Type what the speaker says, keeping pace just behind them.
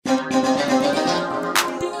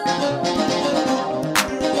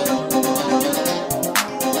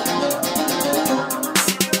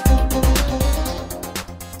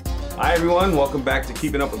everyone. Welcome back to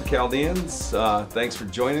Keeping Up with the Chaldeans. Thanks for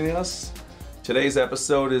joining us. Today's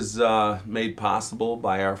episode is made possible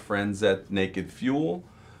by our friends at Naked Fuel.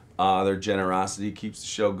 Their generosity keeps the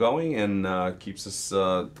show going and keeps us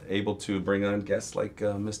able to bring on guests like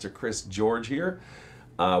Mr. Chris George here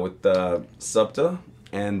with SUBTA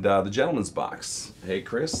and the Gentleman's Box. Hey,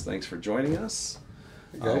 Chris, thanks for joining us.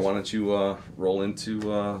 Why don't you roll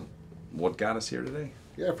into what got us here today?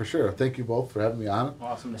 Yeah, for sure. Thank you both for having me on.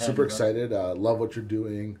 Awesome to have Super you, excited. Love what you're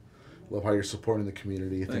doing. Love how you're supporting the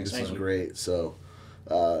community. I think this is great. So,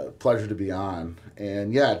 pleasure to be on.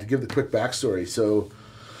 And yeah, to give the quick backstory. So,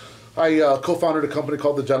 I co-founded a company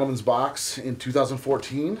called The Gentleman's Box in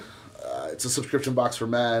 2014. It's a subscription box for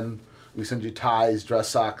men. We send you ties, dress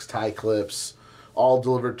socks, tie clips, all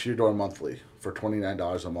delivered to your door monthly for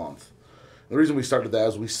 $29 a month. The reason we started that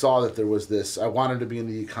is we saw that there was this, I wanted to be in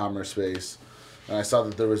the e-commerce space, and I saw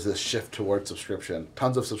that there was this shift towards subscription.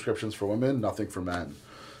 Tons of subscriptions for women, nothing for men.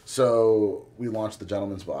 So we launched the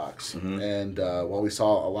Gentleman's Box. And while we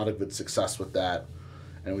saw a lot of good success with that,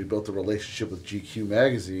 and we built a relationship with GQ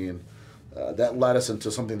magazine, that led us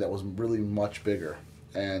into something that was really much bigger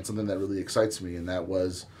and something that really excites me, and that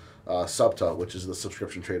was SUBTA, which is the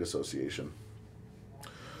Subscription Trade Association.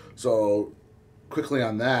 So quickly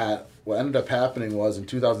on that, what ended up happening was in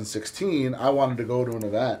 2016, I wanted to go to an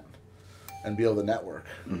event and be able to network.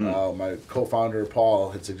 My co-founder, Paul,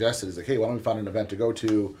 had suggested, he's like, hey, why don't we find an event to go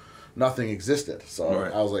to? Nothing existed. So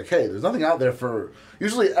I was like, hey, there's nothing out there for,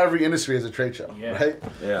 usually every industry has a trade show, right?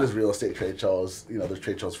 Yeah. There's real estate trade shows, there's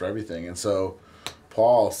trade shows for everything. And so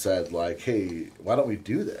Paul said, like, hey, why don't we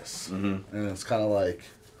do this? And it's kind of like,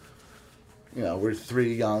 we're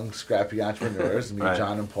three young, scrappy entrepreneurs, me,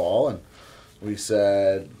 John, and Paul, and we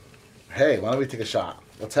said, hey, why don't we take a shot?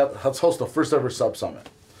 Let's host the first ever Sub Summit.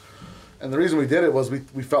 And the reason we did it was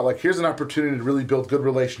we felt like here's an opportunity to really build good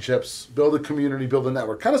relationships, build a community, build a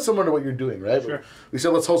network, kind of similar to what you're doing, right? Sure. We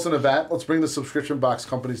said, let's host an event, let's bring the subscription box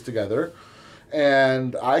companies together.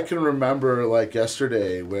 And I can remember like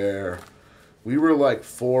yesterday where we were like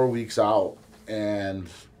 4 weeks out and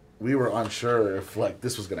we were unsure if like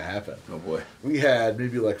this was going to happen. Oh boy. We had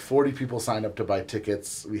maybe like 40 people signed up to buy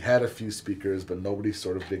tickets. We had a few speakers, but nobody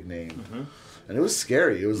sort of big name. And it was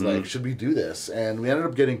scary. It was like, should we do this? And we ended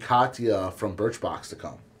up getting Katya from Birchbox to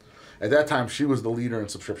come. At that time, she was the leader in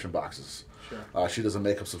subscription boxes. Sure. She does a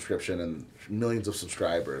makeup subscription and millions of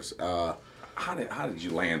subscribers. How did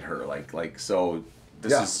you land her? So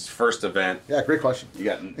this is first event. Yeah, great question. You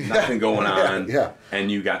got nothing going on. Yeah. And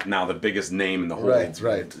you got now the biggest name in the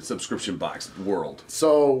whole subscription box world.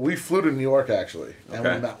 So we flew to New York, actually, and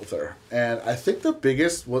we met with her. And I think the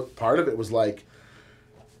biggest part of it was like,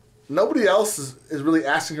 nobody else is really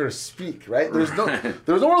asking her to speak, right? There's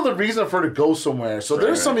no other reason for her to go somewhere. So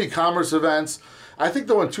there's some e-commerce events. I think,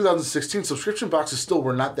 though, in 2016, subscription boxes still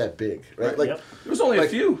were not that big, right? Like there was only a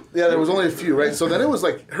few. Yeah, there was only a few, right? So then it was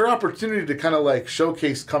like her opportunity to kind of like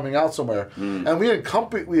showcase coming out somewhere. And we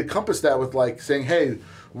encompassed that with like saying, hey,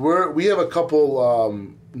 we have a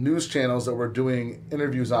couple news channels that we're doing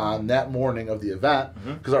interviews on that morning of the event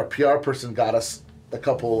because our PR person got us a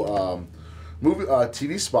couple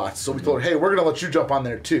TV spots. So we told her, hey, we're going to let you jump on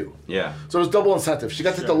there too. Yeah. So it was double incentive. She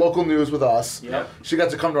got to take the local news with us. Yep. She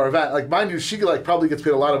got to come to our event. Like, mind you, she like probably gets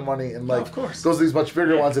paid a lot of money and like goes to these much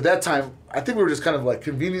bigger ones. At that time, I think we were just kind of like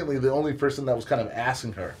conveniently the only person that was kind of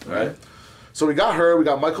asking her. Right. So we got her. We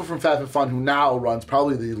got Michael from FabFitFun, who now runs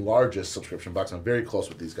probably the largest subscription box. I'm very close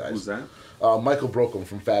with these guys. Who's that? Michael Brokum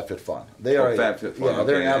from FabFitFun. They are FabFitFun. Yeah,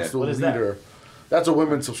 they're an absolute leader. That's a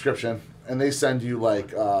women's subscription, and they send you like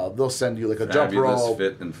they'll send you like a jump rope.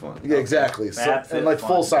 Fit and fun. Yeah, exactly. So, and like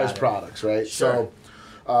full size products, right? Sure.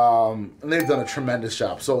 So, and they've done a tremendous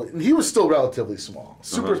job. So he was still relatively small,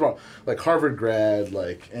 super small, like Harvard grad,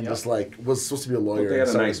 like and just like was supposed to be a lawyer. But they had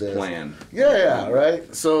a nice plan. Yeah,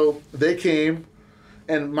 right. So they came.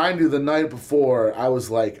 And mind you, the night before, I was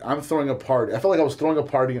like, I'm throwing a party. I felt like I was throwing a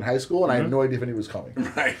party in high school, and I had no idea if anybody was coming.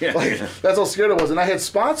 Right, yeah. Like, that's how scared I was. And I had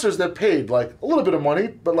sponsors that paid, like, a little bit of money,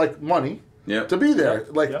 but, like, money to be there.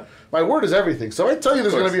 Like, my word is everything. So I tell you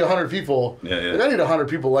there's going to be 100 people. Like, I need 100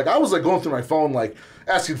 people. Like, I was, like, going through my phone, like,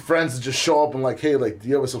 asking friends to just show up and, like, hey, like, do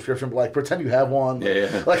you have a subscription? But, like, pretend you have one.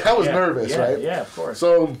 Like, I was nervous, right? Yeah, of course.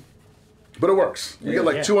 So, but it works. You get,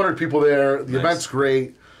 like, 200 people there. The event's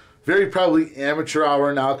great. Very probably amateur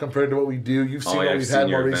hour now compared to what we do. You've seen what we've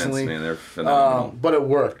had more recently. Man, they're phenomenal. But it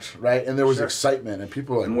worked, right? And there was excitement, and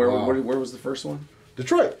people were like, and where was the first one?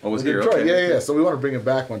 Detroit. Oh, was it here? Detroit? Okay. Yeah. So we want to bring it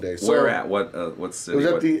back one day. So where at? What city? It was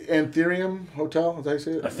at the Anthurium Hotel. Is that how you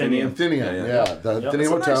say it? Atheneum. Atheneum, the Atheneum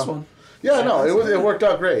Hotel. Nice one. Yeah, no, it worked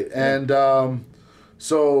out great. And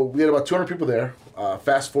so we had about 200 people there.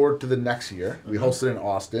 fast forward to the next year. We hosted in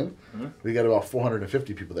Austin. We got about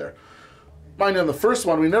 450 people there. Mind you, on the first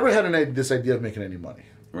one, we never had this idea of making any money.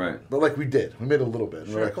 Right. But like we did. We made a little bit.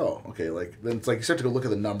 And we're like, oh, okay. Like then it's like you start to go look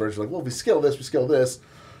at the numbers. You're like, well, if we scale this.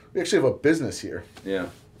 We actually have a business here. Yeah.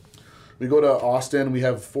 We go to Austin. We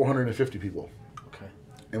have 450 people. Okay.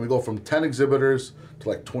 And we go from 10 exhibitors to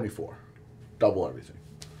like 24. Double everything.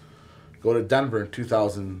 Go to Denver in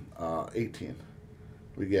 2018.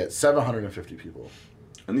 We get 750 people.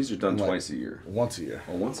 And these are done twice a year. Once a year.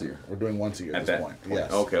 Oh, once a year. We're doing once a year At at that this point. point.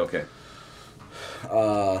 Yes. Okay.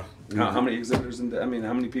 How many exhibitors how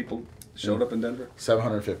many people showed up in Denver?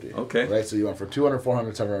 750. Okay. Right, so you went from 200,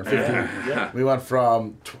 400, 750. Yeah. We went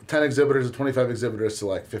from 10 exhibitors to 25 exhibitors to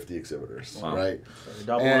like 50 exhibitors. Wow. Right? So you're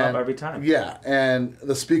doubling up every time. Yeah, and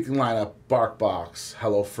the speaking lineup, BarkBox,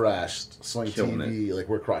 HelloFresh, Sling Killing TV, like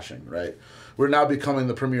we're crushing, right? We're now becoming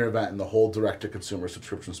the premier event in the whole direct-to-consumer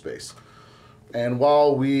subscription space. And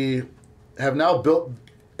while we have now built,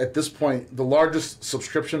 at this point, the largest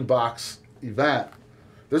subscription box event,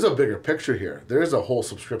 there's a bigger picture here. There's a whole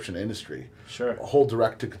subscription industry. Sure. A whole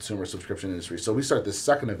direct-to-consumer subscription industry. So we started this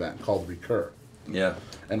second event called Recur. Yeah.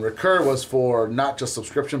 And Recur was for not just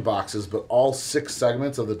subscription boxes, but all 6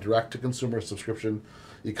 segments of the direct-to-consumer subscription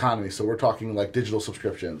economy. So we're talking like digital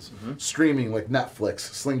subscriptions, streaming like Netflix,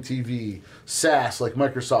 Sling TV, SaaS like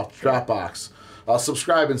Microsoft Dropbox,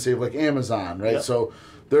 subscribe and save like Amazon, right? Yep. So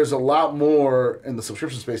there's a lot more in the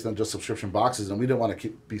subscription space than just subscription boxes, and we didn't want to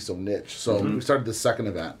be so niche. So we started this second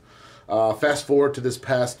event. Fast forward to this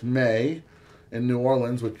past May in New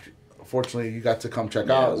Orleans, which fortunately you got to come check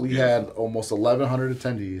out. We had almost 1,100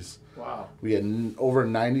 attendees. Wow. We had over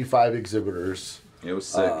 95 exhibitors. It was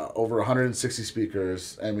sick. Over 160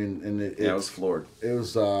 speakers. I mean, and I was floored. It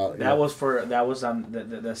was. That was on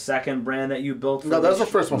the second brand that you built. For No, that was the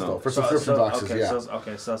this? first one still for subscription boxes. Okay,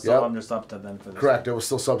 yeah. So Yep. I'm just up to then for this. Correct. It was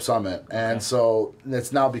still Sub Summit, and so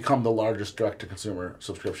it's now become the largest direct-to-consumer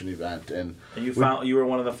subscription event. And you were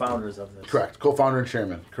one of the founders of this. correct, co-founder and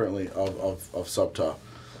chairman currently of Subta.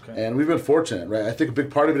 Okay. And we've been fortunate, right? I think a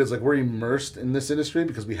big part of it is like we're immersed in this industry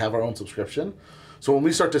because we have our own subscription. So when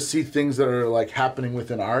we start to see things that are like happening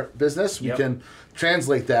within our business, we can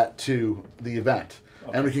translate that to the event.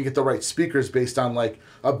 Okay. And we can get the right speakers based on like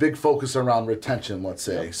a big focus around retention, let's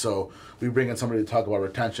say. Yep. So we bring in somebody to talk about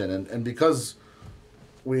retention. And because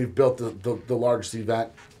we've built the largest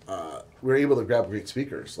event, we're able to grab great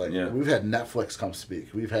speakers. Like we've had Netflix come speak.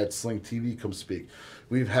 We've had Sling TV come speak.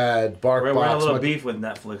 We've had BarkBox. We're in a little beef with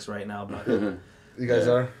Netflix right now, but... You guys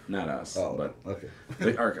are? Not us, but okay.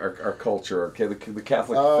 our culture, the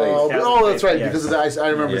Catholic faith. Oh, that's right. Yes. Because I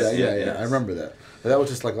remember that. Yes. Yeah, I remember that. But that was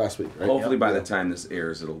just like last week, right? Hopefully by the time this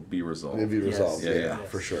airs, it'll be resolved. It'll be resolved. Yes. Yeah,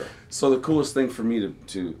 for sure. So the coolest thing for me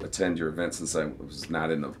to attend your event, since I was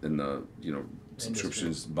not in the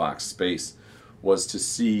subscriptions box space, was to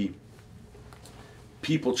see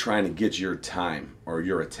people trying to get your time or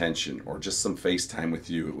your attention or just some FaceTime with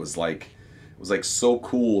you. It was like so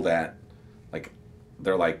cool that like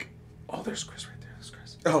they're like, oh, there's Chris right there. There's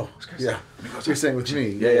Chris. Oh, Chris. yeah. You're saying with me?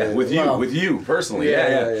 Yeah. With you personally.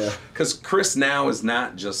 Yeah. Because Chris now is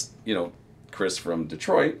not just Chris from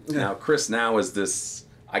Detroit. Yeah. Now Chris now is this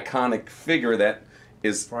iconic figure that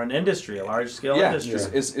is for an industry, a large scale industry.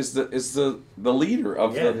 Is the leader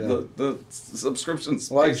of the subscriptions.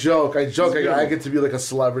 Well, I joke. I get to be like a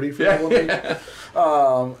celebrity for that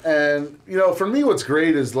one. And for me, what's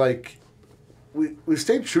great is like we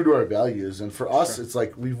stayed true to our values, and for us, it's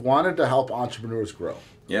like we've wanted to help entrepreneurs grow.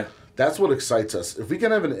 Yeah, that's what excites us. If we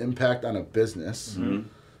can have an impact on a business,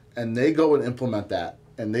 and they go and implement that,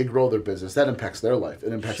 and they grow their business, that impacts their life.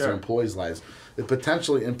 It impacts their employees' lives. It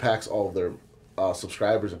potentially impacts all of their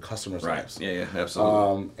subscribers and customers' lives. Yeah,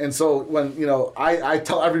 absolutely. And so when I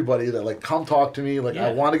tell everybody that like come talk to me, like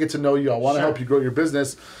I want to get to know you, I want to help you grow your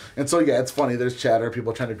business. And so it's funny. There's chatter,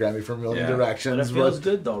 people trying to grab me from a million directions. But it feels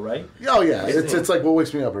good though, right? Oh yeah, it's like what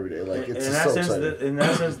wakes me up every day. Like it's in so exciting. In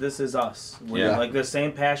essence, this is us. We're like the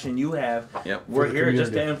same passion you have. We're here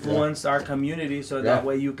just to influence our community, so that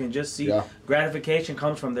way you can just see gratification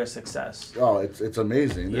comes from their success. Oh, it's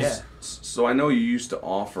amazing. So I know you used to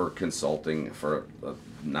offer consulting for a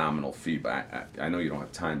nominal fee, but I know you don't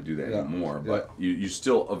have time to do that anymore. But you're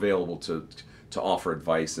still available to offer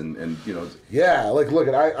advice and like look,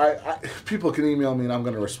 I people can email me and I'm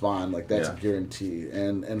going to respond, like that's a guarantee.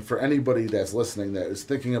 And for anybody that's listening that is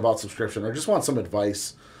thinking about subscription or just want some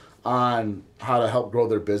advice on how to help grow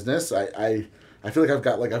their business, I feel like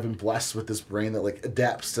I've been blessed with this brain that like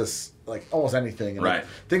adapts to like almost anything, and like,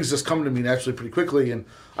 things just come to me naturally pretty quickly, and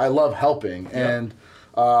I love helping. And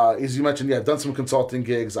As you mentioned, I've done some consulting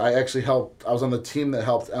gigs. I was on the team that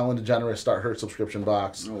helped Ellen DeGeneres start her subscription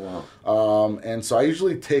box. Oh, wow. And so I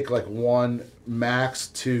usually take like 1 max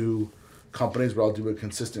 2 companies where I'll do a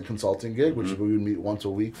consistent consulting gig, which we would meet once a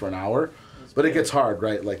week for an hour. But it gets hard,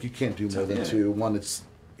 right? Like you can't do more than 2. One,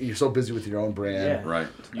 you're so busy with your own brand. Yeah. Right.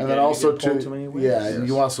 And then also and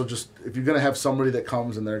you also just, if you're going to have somebody that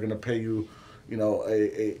comes and they're going to pay you,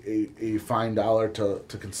 a fine dollar to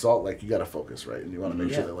consult, like you got to focus, right? And you want to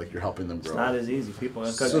make sure that like you're helping them grow. It's not as easy, people,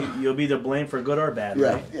 because you'll be the blame for good or bad,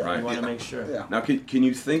 right? Yeah. Right. You want to make sure. Yeah. Now, can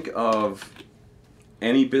you think of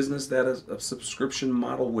any business that a subscription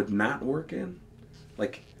model would not work in?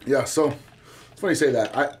 Like. Yeah. So. It's funny you say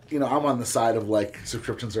that. I'm on the side of like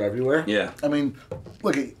subscriptions are everywhere. Yeah. I mean,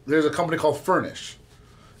 look, there's a company called Furnish,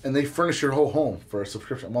 and they furnish your whole home for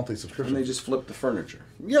a monthly subscription. And they just flip the furniture.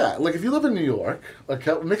 Yeah, like if you live in New York, like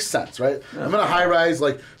it makes sense, right? Yeah. I'm in a high rise,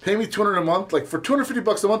 like pay me $200 a month. Like for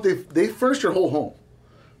 $250 a month, they furnish your whole home,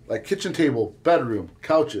 like kitchen table, bedroom,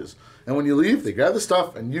 couches, and when you leave, they grab the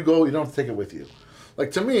stuff and you go. You don't have to take it with you.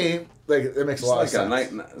 Like to me, like it makes a lot of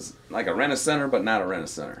sense. Like a rent-a-center, but not a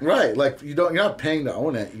rent-a-center. Right, like you're not paying to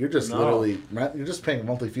own it. You're just literally you're just paying a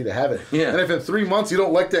monthly fee to have it. Yeah. And if in 3 months you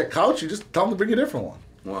don't like that couch, you just tell them to bring a different one.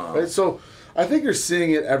 Wow. Right. So I think you're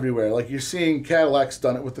seeing it everywhere. Like you're seeing Cadillac's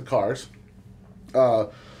done it with the cars. The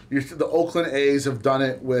Oakland A's have done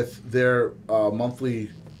it with their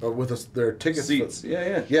monthly their ticket seats.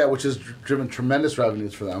 Yeah, which has driven tremendous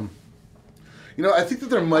revenues for them. I think that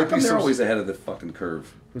there might be they're always ahead of the fucking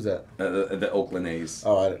curve. Who's that? The Oakland A's.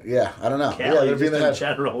 Oh, I don't know. Cali, they're being in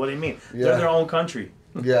general. What do you mean? Yeah. They're their own country.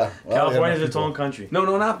 Yeah. Well, California's its own country. No,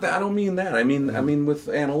 not that. I don't mean that. I mean with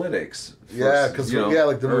analytics. Yeah, because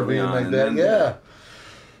like the movie and like that. Yeah.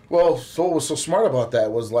 Well, so what was so smart about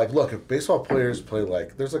that was like, look, if baseball players play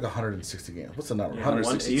there's like 160 games. What's the number? Yeah,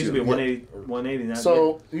 162. It used to be 180. Not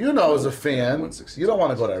so as a fan, you don't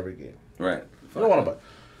want to go to every game. Right. You don't want to buy.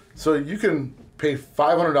 So you can pay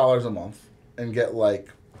 $500 a month and get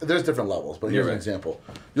there's different levels, but here's an example.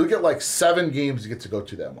 You'll get 7 games you get to go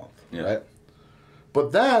to that month, right?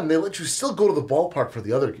 But then they let you still go to the ballpark for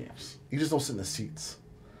the other games. You just don't sit in the seats.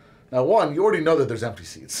 Now, one, you already know that there's empty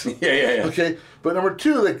seats. Yeah. Okay, but number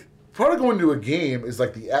 2, part of going to a game is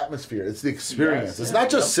the atmosphere. It's the experience. It's not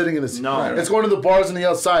just sitting in the seats. No, it's going to the bars on the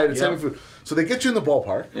outside. It's having food. So they get you in the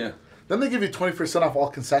ballpark. Yeah. Then they give you 20% off all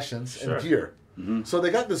concessions and gear. Mm-hmm. So they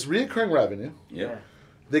got this recurring revenue. Yeah.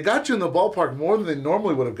 They got you in the ballpark more than they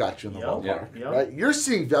normally would have got you in the ballpark. Yep. Right? You're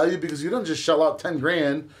seeing value because you don't just shell out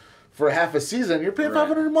 $10,000 for half a season. You're paying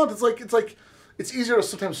 $500 a month. It's easier to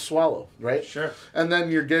sometimes swallow, right? Sure. And then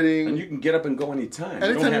you're getting. And you can get up and go anytime.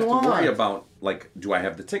 You don't have to worry about do I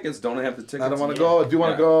have the tickets? Don't I have the tickets? I don't want to go. I do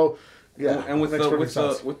want to go. Yeah. And with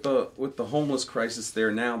the homeless crisis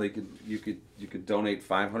there now, you could donate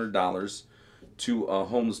 $500 to a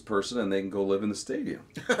homeless person and they can go live in the stadium.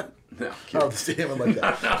 No, the stadium like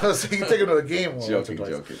that. So you can take them to a game once or twice.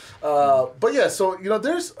 Joking. But yeah, so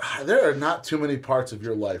there are not too many parts of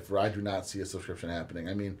your life where I do not see a subscription happening.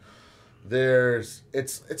 I mean,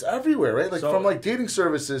 it's everywhere, right? From dating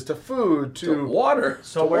services to food to water.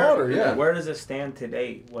 So where does it stand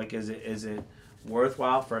today? Is it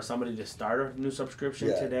worthwhile for somebody to start a new subscription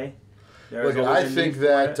today? Look, I think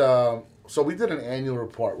that so we did an annual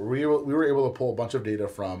report where we were able to pull a bunch of data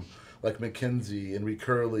from McKinsey and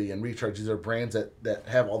Recurly and Recharge. These are brands that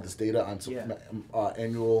have all this data on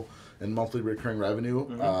annual and monthly recurring revenue.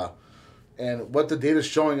 Mm-hmm. And what the data is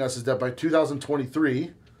showing us is that by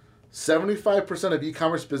 2023, 75% of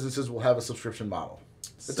e-commerce businesses will have a subscription model.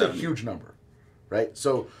 It's a huge number, right?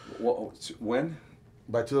 So when?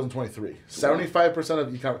 By 2023, 75%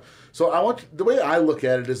 of e-commerce. So the way I look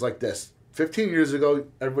at it is like this. 15 years ago,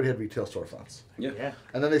 everybody had retail storefronts. Yeah.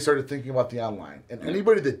 And then they started thinking about the online. And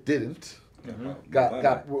anybody that didn't they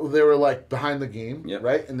were behind the game,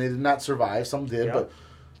 right? And they did not survive. Some did, but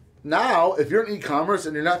now if you're in e-commerce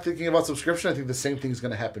and you're not thinking about subscription, I think the same thing is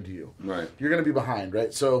going to happen to you. Right. You're going to be behind,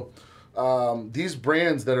 right? So these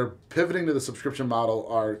brands that are pivoting to the subscription model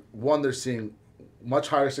are, one, they're seeing much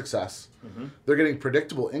higher success. Mm-hmm. They're getting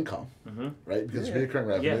predictable income, right? Because it's recurring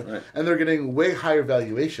revenue. Yeah. Right. And they're getting way higher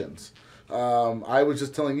valuations. I was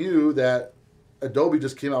just telling you that Adobe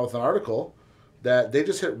just came out with an article that they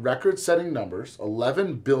just hit record-setting numbers,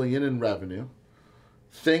 $11 billion in revenue,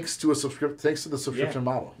 thanks to the subscription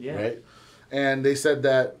model, right? And they said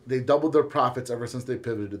that they doubled their profits ever since they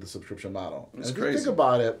pivoted to the subscription model. That's and if crazy. you think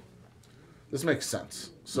about it, this makes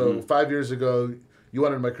sense. So 5 years ago, you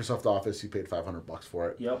wanted Microsoft Office, you paid $500 for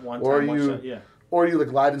it. Yep, Or you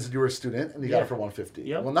lied and said you were a student and you got it for $150.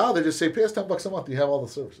 Yep. Well, now they just say pay us $10 a month, you have all the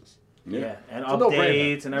services. Yeah, and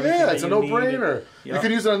updates and everything. Yeah, it's a no-brainer. You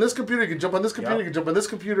can use it on this computer. You can jump on this computer. You can jump on this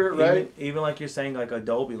computer, right? Even like you're saying, like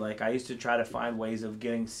Adobe. Like I used to try to find ways of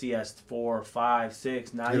getting CS4, 5,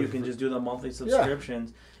 6. Now you can just do the monthly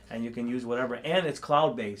subscriptions, and you can use whatever. And it's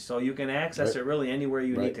cloud-based, so you can access it really anywhere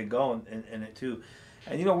you need to go in it too.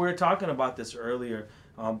 And we were talking about this earlier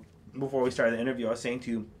before we started the interview. I was saying to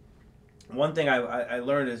you, one thing I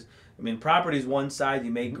learned is, property is one side. You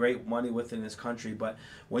make great money within this country, but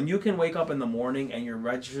when you can wake up in the morning and your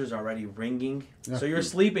register's already ringing, so you're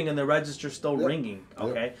sleeping and the register's still ringing,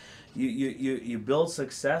 okay? You build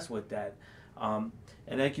success with that.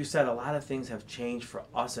 And like you said, a lot of things have changed for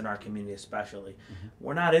us in our community especially.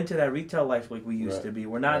 We're not into that retail life like we used to be.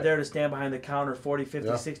 We're not there to stand behind the counter 40,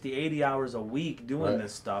 50, 60, 80 hours a week doing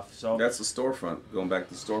this stuff. So that's the storefront. Going back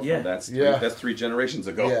to the storefront, that's 3 generations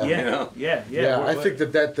ago. I think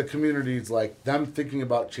that the communities, like them thinking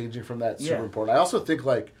about changing from that is super important. I also think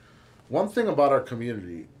like one thing about our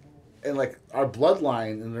community and like our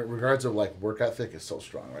bloodline in regards of like work ethic is so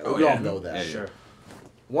strong, right? We all know that. Sure.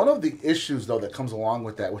 One of the issues, though, that comes along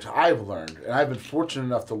with that, which I've learned, and I've been fortunate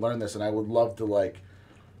enough to learn this, and I would love to like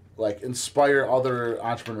inspire other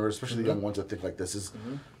entrepreneurs, especially the young ones that think like this, is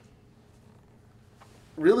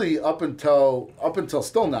really up until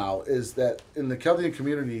still now, is that in the Chaldean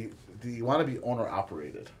community, you want to be owner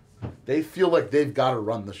operated. They feel like they've got to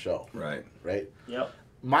run the show. Right. Yep.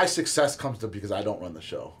 My success comes because I don't run the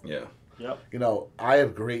show. Yeah. Yep. I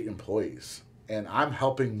have great employees. And I'm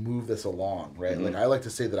helping move this along, right? Like I like to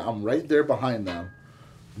say that I'm right there behind them,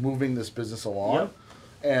 moving this business along,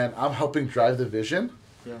 and I'm helping drive the vision.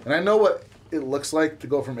 Yeah. And I know what it looks like to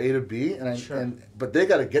go from A to B, but they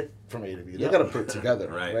got to get from A to B. They got to put it together,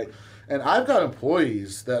 right? And I've got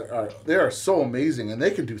employees that are so amazing, and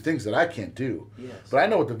they can do things that I can't do. Yes. But I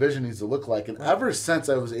know what the vision needs to look like. And ever since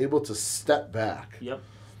I was able to step back.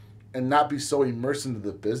 And not be so immersed into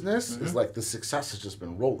the business, is like the success has just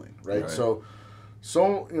been rolling, right? So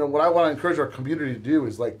what I want to encourage our community to do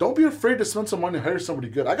is like, don't be afraid to spend some money to hire somebody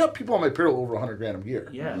good. I got people on my payroll over $100,000 a year.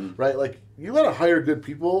 Yeah. Right? Like you got to hire good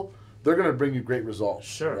people. They're going to bring you great results.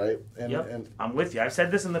 Sure. Right? And I'm with you. I've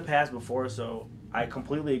said this in the past before, so I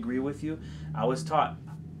completely agree with you. I was taught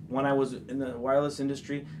when I was in the wireless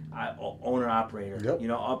industry, owner operator.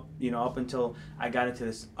 Up until I got into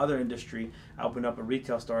this other industry, I opened up a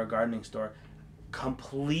retail store, a gardening store,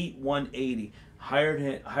 complete 180. Hired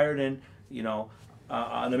in,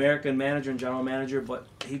 an American manager and general manager, but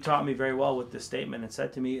he taught me very well with this statement and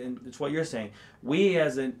said to me, and it's what you're saying, we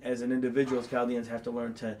as an individual, as Chaldeans, have to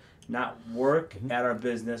learn to not work at our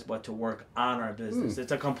business, but to work on our business.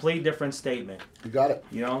 It's a complete different statement. You got it.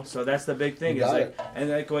 So that's the big thing. And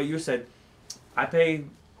like what you said, I pay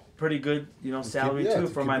pretty good, salary too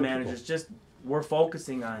for my managers. Just we're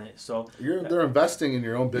focusing on it. So they're investing in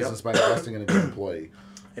your own business by investing in a good employee.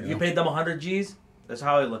 If you paid them 100 G's, that's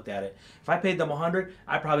how I looked at it. If I paid them 100,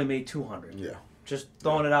 I probably made 200. Yeah. Just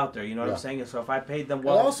throwing it out there, you know what I'm saying? So if I paid them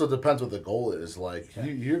well... It also depends what the goal is. Like,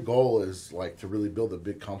 your goal is, like, to really build a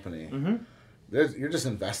big company. You're just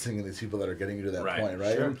investing in these people that are getting you to that point,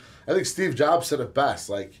 right? Sure. And I think Steve Jobs said it best.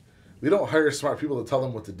 Like, we don't hire smart people to tell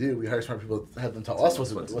them what to do. We hire smart people to have them tell us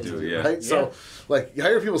what to do, right? So, like, you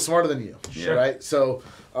hire people smarter than you, right? So,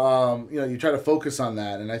 you try to focus on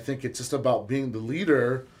that. And I think it's just about being the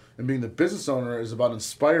leader... And being the business owner is about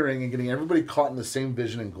inspiring and getting everybody caught in the same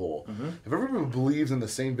vision and goal. If everybody believes in the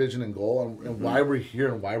same vision and goal and why we're here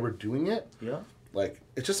and why we're doing it, like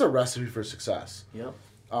it's just a recipe for success.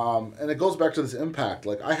 And it goes back to this impact.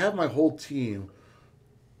 Like I have my whole team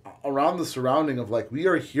around the surrounding of like we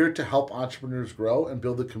are here to help entrepreneurs grow and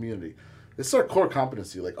build a community. This is our core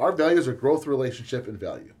competency. Like our values are growth, relationship, and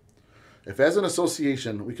value. If as an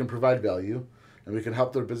association we can provide value, and we can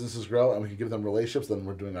help their businesses grow, and we can give them relationships, then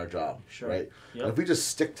we're doing our job, right? And if we just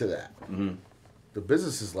stick to that, the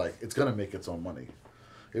business is like, it's going to make its own money.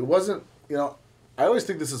 It wasn't, I always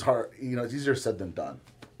think this is hard, it's easier said than done.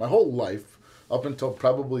 My whole life, up until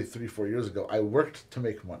probably 3-4 years ago, I worked to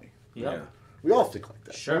make money. We all think like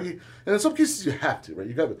that. Sure. And in some cases you have to, right?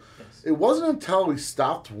 You got to. It wasn't until we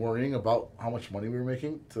stopped worrying about how much money we were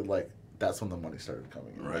making that's when the money started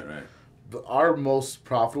coming in. Right. Our most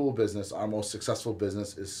profitable business, our most successful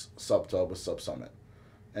business is SubTub with SubSummit.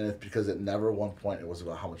 And it's because at never one point it was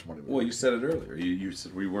about how much money we were making. You said it earlier. You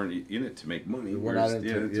said we weren't in it to make money. We were not in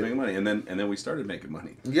it to make money. And then we started making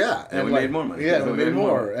money. Yeah. And we made more money. Yeah, we made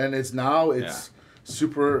more. And it's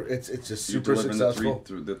super, it's just super successful.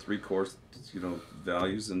 Through the three core,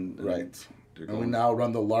 values and right. And we now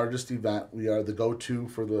run the largest event. We are the go-to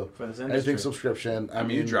for anything subscription. I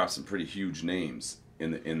mean, you dropped some pretty huge names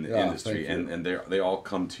in the industry, and they all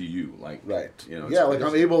come to you, like right. Yeah, like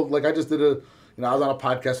I'm able, like I just did I was on a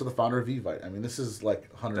podcast with the founder of Evite. I mean, this is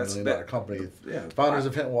like $100 million company. Yeah, founders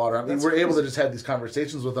of Hinton Water. I mean, we're able to just have these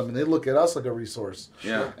conversations with them, and they look at us like a resource.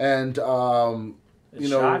 Yeah. And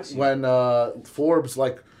when Forbes,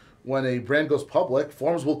 like when a brand goes public,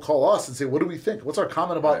 Forbes will call us and say, "What do we think? What's our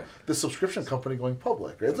comment about the subscription company going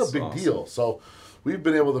public?" Right? It's a big deal. So we've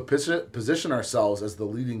been able to position ourselves as the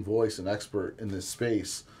leading voice and expert in this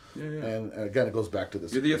space. Yeah. And again, it goes back to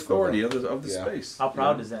this. You're the authority of the space. How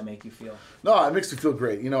proud does that make you feel? No, it makes me feel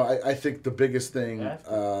great. I think the biggest thing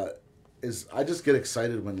is I just get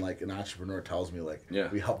excited when like an entrepreneur tells me like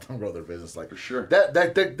we help them grow their business. Like for sure.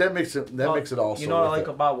 That makes it all. You know what I like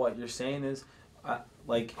about what you're saying is,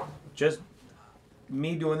 like just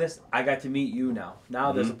me doing this, I got to meet you now.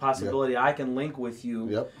 Now there's a possibility I can link with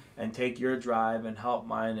you and take your drive and help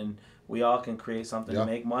mine, and we all can create something and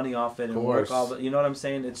make money off it and work all. You know what I'm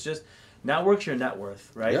saying? It's just network's your net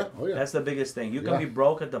worth, right? Yeah. Oh, yeah. That's the biggest thing. You can be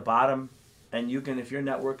broke at the bottom, and you can, if your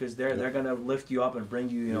network is there, they're gonna lift you up and bring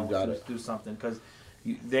you, do something because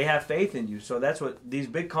they have faith in you. So that's what these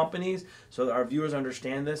big companies. So our viewers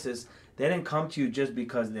understand this is they didn't come to you just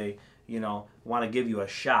because they want to give you a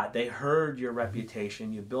shot. They heard your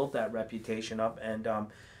reputation. You built that reputation up, and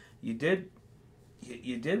you did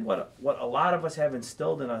what a lot of us have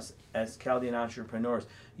instilled in us as Chaldean entrepreneurs.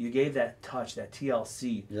 You gave that touch, that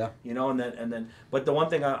TLC. Yeah. And then. But the one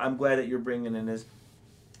thing I'm glad that you're bringing in is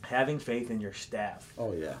having faith in your staff.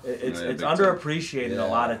 Oh yeah. It's underappreciated a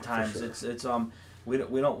lot of times. Sure. We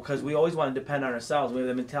don't because we always want to depend on ourselves. We have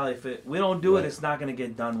the mentality if we don't do it, it's not going to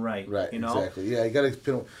get done right. Right. Exactly. Yeah. You got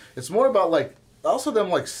to. It's more about like also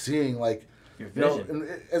them like seeing like. Your vision.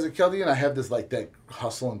 And as a Chaldean, I have this like that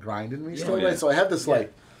hustle and grind in me still, right? So I have this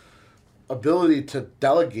like ability to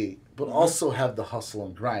delegate, but also have the hustle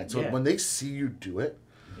and grind. So when they see you do it,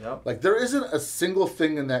 like there isn't a single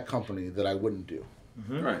thing in that company that I wouldn't do.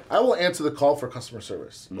 Right. I will answer the call for customer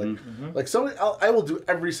service. Like somebody, I will do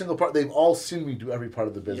every single part. They've all seen me do every part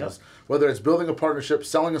of the business, whether it's building a partnership,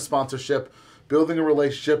 selling a sponsorship, building a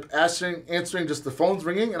relationship, answering just the phone's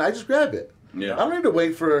ringing, and I just grab it. Yeah. I don't need to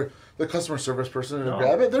wait for the customer service person to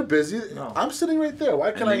grab it. They're busy. No. I'm sitting right there.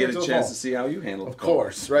 Why can't I get a chance to see how you handle it? Of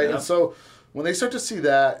course, right? And so when they start to see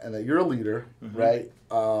that and that you're a leader, right?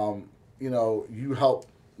 You help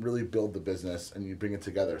really build the business and you bring it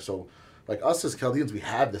together. So like us as Chaldeans, we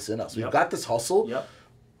have this in us. We've got this hustle. Yep.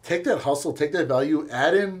 Take that hustle, take that value,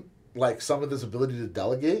 add in like some of this ability to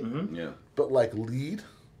delegate. But like lead.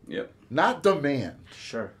 Not demand.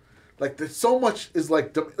 Sure. Like there's so much is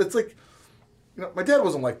like it's like. My dad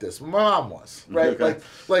wasn't like this. My mom was, right? Okay.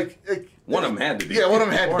 Like one of them had to be. Yeah, one of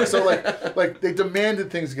them had to be. So like they demanded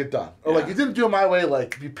things get done, or like you didn't do it my way.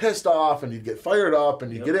 Like you'd be pissed off and you'd get fired up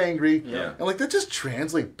and you'd get angry, and like that just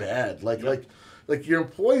translate bad. Like your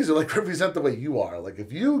employees are like represent the way you are. Like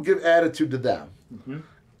if you give attitude to them,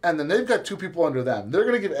 and then they've got two people under them, they're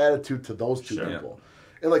gonna give attitude to those two people.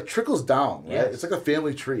 It like trickles down, right? It's like a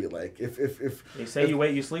family tree. Like if they say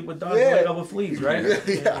you sleep with dogs, you wake up with fleas, right?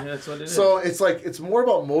 Yeah. That's what it is. So it's like it's more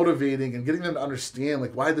about motivating and getting them to understand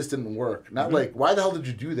like why this didn't work. Not like why the hell did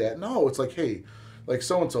you do that? No, it's like hey, like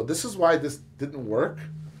so and so. This is why this didn't work,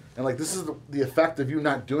 and like this is the effect of you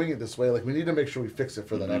not doing it this way. Like we need to make sure we fix it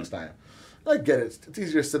for the next time. I get it. It's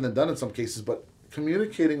easier said than done in some cases, but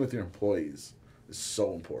communicating with your employees is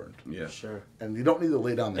so important. Yeah, sure. And you don't need to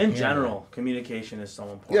lay down the hammer. In general, communication is so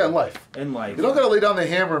important. Yeah, in life. You don't got to lay down the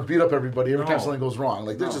hammer and beat up everybody every time something goes wrong.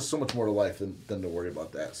 Like there's just so much more to life than to worry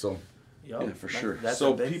about that. So. Yeah, for sure.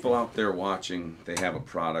 So people out there watching, they have a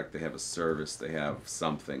product, they have a service, they have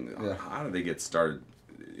something. How do they get started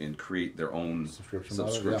and create their own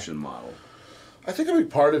subscription model? I think a big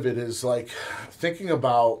part of it is like thinking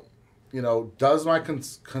about, does my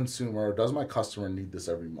consumer, does my customer need this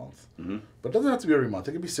every month? But it doesn't have to be every month.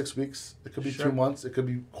 It could be 6 weeks. It could be 2 months. It could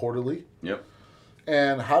be quarterly. Yep.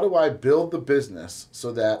 And how do I build the business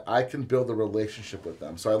so that I can build a relationship with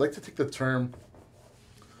them? So I like to take the term,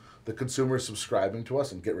 the consumer is subscribing to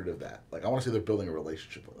us, and get rid of that. Like I want to say they're building a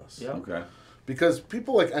relationship with us. Yeah. Okay. Because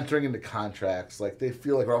people like entering into contracts, like they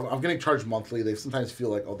feel like, oh, I'm getting charged monthly. They sometimes feel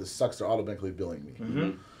like, oh, this sucks. They're automatically billing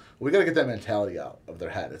me. We got to get that mentality out of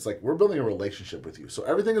their head. It's like we're building a relationship with you. So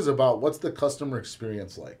everything is about what's the customer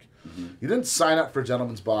experience like. You didn't sign up for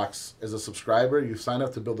Gentleman's Box as a subscriber. You signed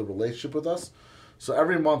up to build a relationship with us. So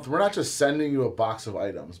every month, we're not just sending you a box of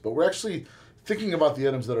items, but we're actually thinking about the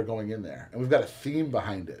items that are going in there. And we've got a theme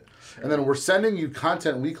behind it. Sure. And then we're sending you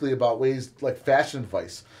content weekly about ways like fashion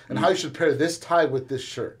advice and how you should pair this tie with this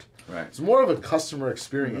shirt. Right. It's more of a customer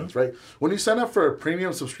experience, right? When you sign up for a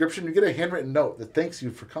premium subscription, you get a handwritten note that thanks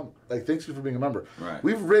you for thanks you for being a member. Right.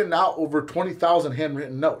 We've written out over 20,000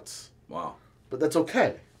 handwritten notes. Wow. But that's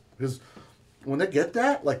okay, because when they get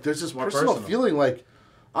that, like, there's this personal feeling, like,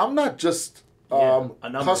 I'm not just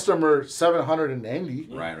customer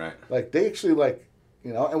 780. Right. Like, they actually, like,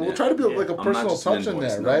 you know, and we'll try to build like a personal touch in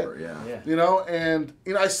there, right? Yeah. You know, and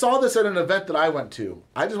you know, I saw this at an event that I went to.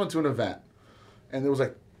 I just went to an event, and there was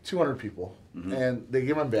like 200 people, and they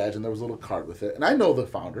gave my badge, and there was a little card with it. And I know the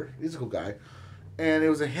founder; he's a cool guy. And it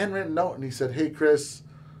was a handwritten note, and he said, "Hey, Chris,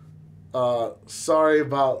 sorry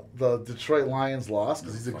about the Detroit Lions loss,"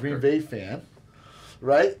 because he's a Green Bay fan.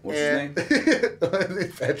 Right? What's his name?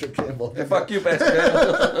 Patrick Campbell. Hey, fuck you, Patrick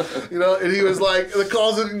Campbell. You know, and he was like, the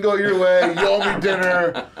calls didn't go your way. You owe me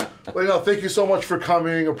dinner. Well, you know, thank you so much for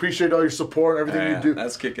coming. Appreciate all your support and everything you do.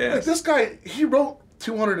 That's kick-ass. Like, this guy, he wrote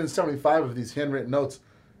 275 of these handwritten notes,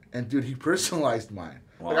 and dude, he personalized mine.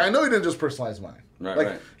 Wow. Like, I know he didn't just personalize mine.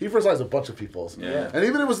 Right. He personalized a bunch of people's. Yeah. And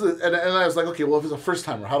even it was and I was like, okay, well, if it's a first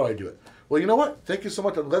timer, how do I do it? Well, you know what? Thank you so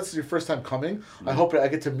much. Unless it's your first time coming, I hope I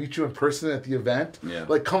get to meet you in person at the event. Yeah.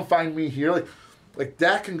 Like, come find me here. Like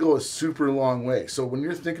that can go a super long way. So when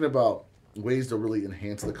you're thinking about ways to really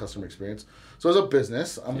enhance the customer experience, so as a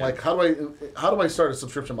business, I'm like, how do I start a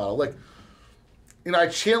subscription model? Like, you know, I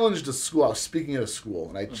challenged a school. I was speaking at a school,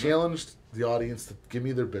 and I challenged the audience to give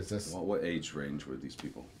me their business. Well, what age range were these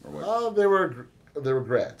people? Or what? They were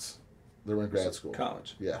grads. They were in grad school.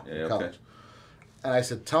 College. Yeah, okay. College. And I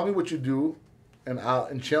said, tell me what you do,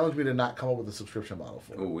 and challenge me to not come up with a subscription model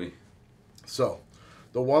for it. Oh, we. So,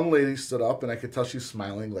 the one lady stood up, and I could tell she was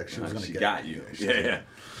smiling like she was going to get got you. Yeah.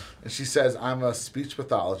 And she says, I'm a speech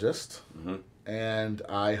pathologist, and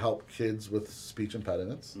I help kids with speech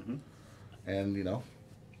impediments. And, you know,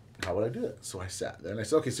 how would I do it? So I sat there, and I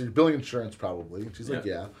said, okay, so you're billing insurance probably. And she's like,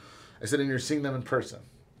 yeah. I said, and you're seeing them in person.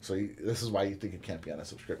 So this is why you think it can't be on a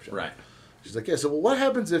subscription. Right. She's like, yeah, so well, what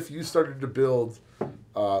happens if you started to build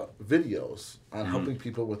videos on helping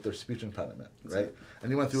people with their speech impediment, right? And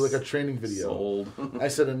you went through like a training video. Sold. I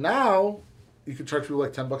said, and now you could charge people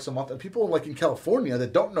like $10 a month. And people like in California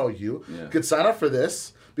that don't know you could sign up for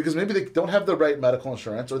this because maybe they don't have the right medical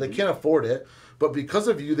insurance or they can't afford it. But because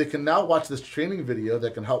of you, they can now watch this training video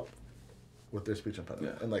that can help with their speech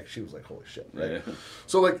impediment. And like, she was like, holy shit, right? Yeah.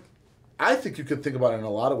 So like, I think you could think about it in a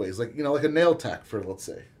lot of ways. Like, you know, like a nail tech for, let's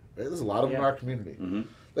say. Right? There's a lot of them in our community.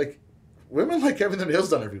 Like, women like having their nails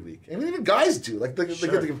done every week. I mean, even guys do. Like, they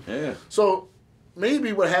get So,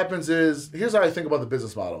 maybe what happens is, here's how I think about the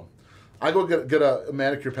business model. I go get a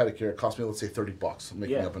manicure, pedicure. It costs me, let's say, $30. I'm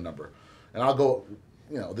making up a number. And I'll go,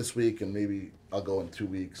 you know, this week, and maybe I'll go in 2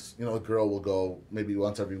 weeks. You know, a girl will go maybe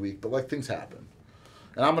once every week. But, like, things happen.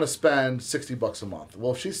 And I'm going to spend $60 a month.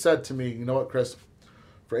 Well, if she said to me, you know what, Chris,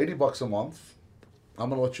 for $80 a month, I'm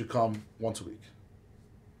going to let you come once a week.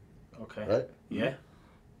 Okay. Right? Yeah.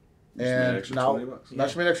 And now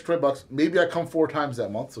she made an extra $20. Maybe I come 4 times that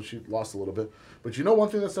month, so she lost a little bit. But you know one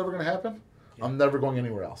thing that's never going to happen? Yeah. I'm never going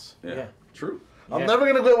anywhere else. Yeah. True. I'm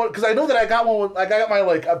never going to go because I know that I got one. I got my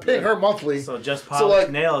I'm paying her monthly. So just polish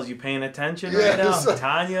nails. You paying attention right now,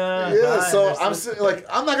 Tanya? Yeah. So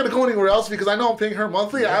I'm not going to go anywhere else because I know I'm paying her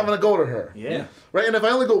monthly. I'm going to go to her. Yeah. Right. And if I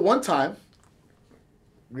only go one time.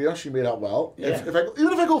 Yeah, she made out well. Yeah.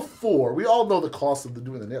 Even if I go 4, we all know the cost of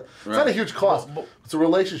doing the nail. It's not a huge cost. It's a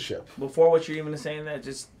relationship. Before what you're even saying that,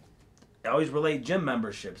 just I always relate gym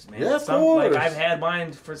memberships, man. Yeah, of course. Like I've had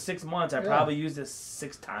mine for 6 months. I probably used it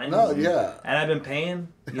 6 times. No, yeah. And I've been paying.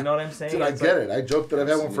 You know what I'm saying? Dude, I get it. I joke that I've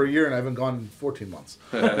had one for a year and I haven't gone in 14 months.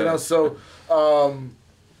 You know, so,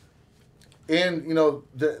 and you know,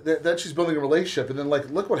 then she's building a relationship, and then like,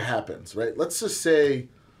 look what happens, right? Let's just say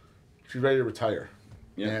she's ready to retire.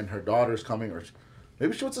 And her daughter's coming, or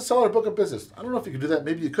maybe she wants to sell her book of business. I don't know if you could do that.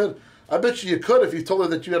 Maybe you could. I bet you could if you told her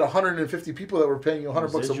that you had 150 people that were paying you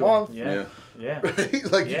 $100 a month. Yeah.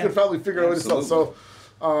 Right? Like you could probably figure out a way to sell. So,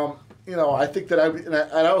 you know, I think that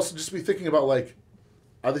I'd also just be thinking about like,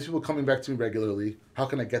 are these people coming back to me regularly? How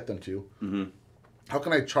can I get them to? How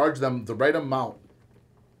can I charge them the right amount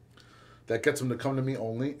that gets them to come to me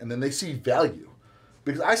only, and then they see value?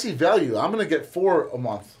 Because I see value. I'm going to get 4 a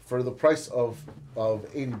month for the price of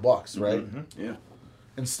 $80, right? Yeah.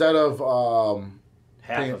 Instead of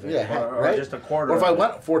half paying, of it, or right? just a quarter. Or if I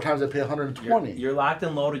went 4 times, I'd pay $120. You're locked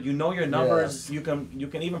and loaded. You know your numbers. You can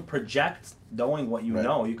even project knowing what you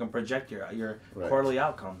know. You can project your quarterly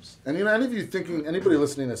outcomes. And you know, anybody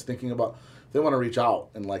listening that's thinking about they want to reach out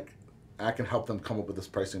and like I can help them come up with this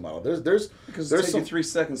pricing model. There's because it takes you 3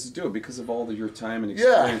 seconds to do it because of all your time and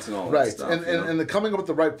experience and all that stuff. And the coming up with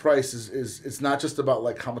the right price is it's not just about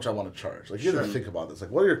like how much I want to charge. Like you have to think about this.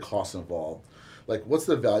 Like what are your costs involved? Like what's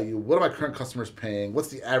the value? What are my current customers paying? What's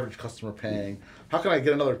the average customer paying? How can I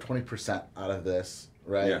get another 20% out of this?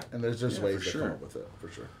 Right? Yeah. And there's just ways to come up with it for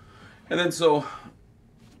sure. And then so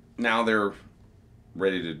now they're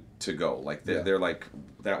ready to go. Like they're like,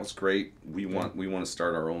 that was great. We want to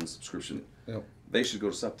start our own subscription. Yep. They should go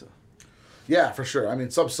to SUBTA. Yeah, for sure. I mean,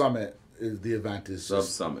 Sub Summit is the event. Sub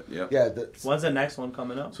Summit. Yeah. Yeah. When's the next one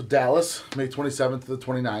coming up? So Dallas, May 27th to the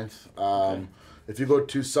 29th. If you go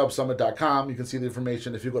to subsummit.com, you can see the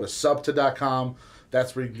information. If you go to subta.com,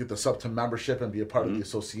 that's where you can get the SUBTA membership and be a part of the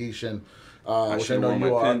association. I should have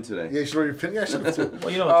worn my pin today. Yeah, you should wear your pin. Yeah, I should have too. Well,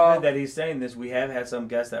 you know, it's good that he's saying this. We have had some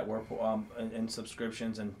guests that work in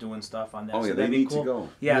subscriptions and doing stuff on that. Oh, yeah, they need to go.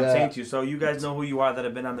 Yeah, I'm saying to you. So you guys know who you are that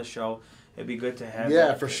have been on the show. It'd be good to have.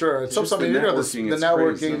 Yeah, for sure. It's something, you know, the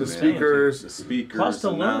networking, the speakers. Plus to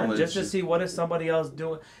learn, just to see what is somebody else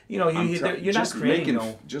doing. You know, you're not creating.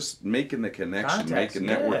 Just making the connection, making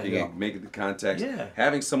networking, making the contacts,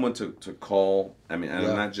 having someone to call. I mean,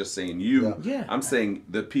 I'm not just saying you. Yeah. I'm saying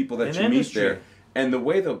the people that you meet there, and the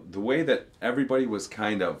way that everybody was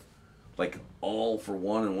kind of like all for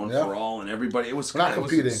one and one for all, and everybody. It was not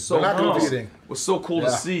competing. It was so cool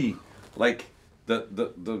to see, like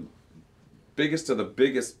the biggest of the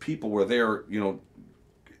biggest people were there, you know,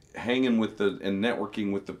 hanging with and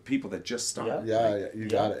networking with the people that just started. Yeah, you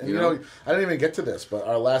got it. And, you know, I didn't even get to this, but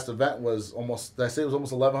our last event was almost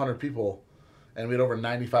 1,100 people, and we had over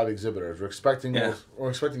 95 exhibitors. We're expecting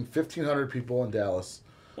 1,500 people in Dallas.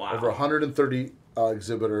 Wow. Over 130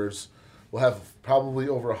 exhibitors. We'll have probably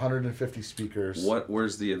over 150 speakers.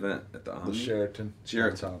 Where's the event at the Omni? The Sheraton.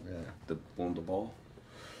 Sheraton. The ball.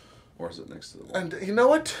 Or is it next to the wall? And you know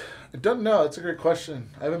what? I don't know. It's a great question.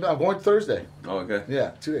 I'm going Thursday. Oh, okay.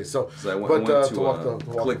 Yeah, 2 days. So I went to a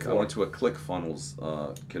ClickFunnels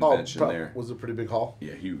convention there. Was it a pretty big hall?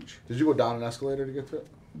 Yeah, huge. Did you go down an escalator to get to it?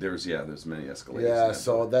 There's many escalators. Yeah,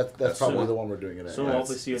 so that's probably the one we're doing it at. So we'll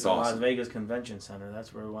hopefully see you at the Las Vegas Convention Center.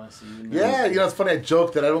 That's where we want to see you. Yeah, you know, it's funny. I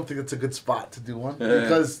joke that I don't think it's a good spot to do one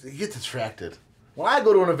because you get distracted. When I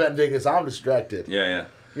go to an event in Vegas, I'm distracted. Yeah.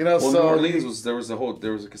 You know, New Orleans there was a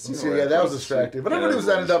casino. So, that was distracting. But everybody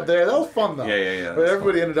ended up there. That was fun though. Yeah. But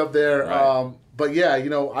everybody ended up there. Right. But yeah, you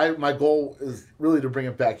know, my goal is really to bring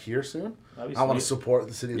it back here soon. I want to support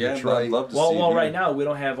the city of Detroit. I'd love to see well, right now we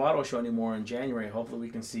don't have auto show anymore in January. Hopefully we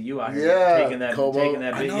can see you out here taking that big.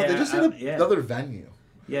 I know, they just need another venue.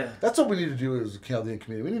 Yeah. That's what we need to do as a Chaldean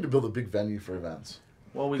community. We need to build a big venue for events.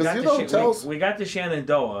 Well, we got the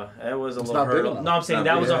Shenandoah. It was a little hurdle. No, I'm saying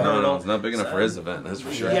that was a hurdle. No, it's not big enough for his event, that's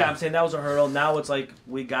for sure. Yeah, I'm saying that was a hurdle. Now it's like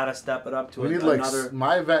we got to step it up to another.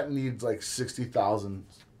 My event needs like 60,000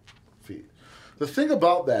 feet. The thing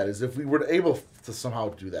about that is if we were able to somehow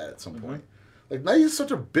do that at some point, like now you start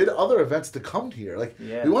to bid other events to come here. Like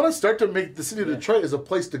we want to start to make the city of Detroit as a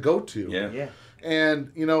place to go to. Yeah.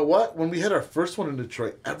 And you know what? When we had our first one in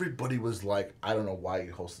Detroit, everybody was like, I don't know why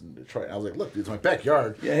you hosted in Detroit. And I was like, look, dude, it's my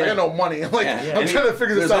backyard. I got no money. I'm like, I'm trying to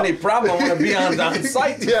figure this out. If there's any problem, I want to be on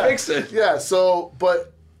site to fix it. Yeah, so,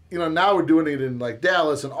 but, you know, now we're doing it in like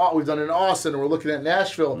Dallas, and we've done it in Austin, and we're looking at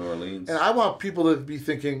Nashville. New Orleans. And I want people to be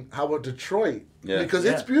thinking, how about Detroit? Yeah. Because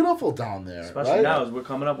it's beautiful down there. Especially now as we're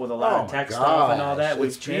coming up with a lot of tech stuff and all that.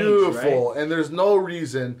 It's beautiful. Right? And there's no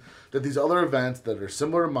reason that these other events that are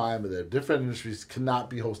similar to mine, but they're different industries, cannot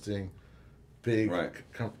be hosting big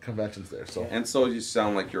conventions there. So and so you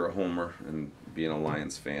sound like you're a homer and being a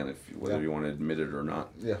Lions fan, whether you want to admit it or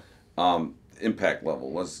not. Yeah. Impact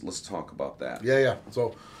level. Let's talk about that. Yeah.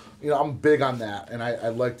 So, you know, I'm big on that, and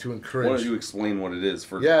I'd like to encourage. Why don't you explain what it is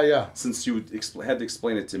for? Yeah. Since you had to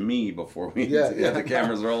explain it to me before we had the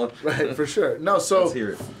cameras rolling. Right, for sure. No, so let's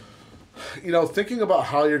hear it. You know, thinking about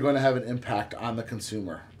how you're going to have an impact on the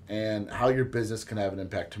consumer and how your business can have an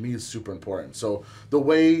impact, to me, is super important. So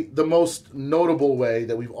the most notable way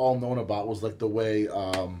that we've all known about was like the way,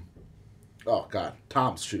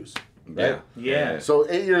 Tom's shoes. Right? Yeah. So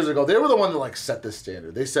 8 years ago, they were the one that like set this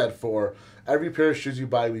standard. They said for every pair of shoes you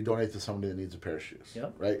buy, we donate to somebody that needs a pair of shoes.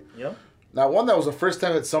 Yep. Right? Yep. Now, that was the first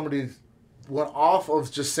time that somebody went off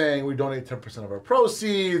of just saying we donate 10% of our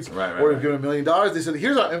proceeds or we give $1 million. They said,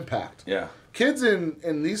 here's our impact. Yeah. Kids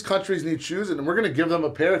in these countries need shoes, and we're going to give them a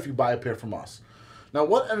pair if you buy a pair from us. Now,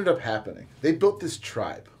 what ended up happening? They built this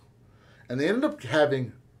tribe, and they ended up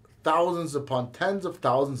having thousands upon tens of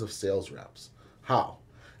thousands of sales reps. How?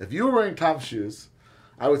 If you were wearing Tom's shoes,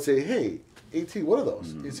 I would say, hey, AT, what are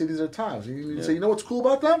those? You'd say, these are Tom's. You'd say, you know what's cool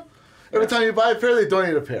about them? Every time you buy a pair, they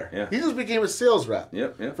donate a pair. Yeah. He just became a sales rep.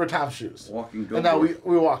 Yep. For Tom Shoes. Walking And now billboard.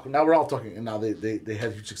 we walk. Now we're all talking, and now they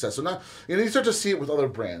had huge success. So now you start to see it with other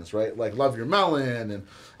brands, right? Like Love Your Melon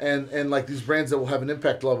and like these brands that will have an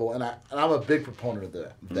impact level. And I'm a big proponent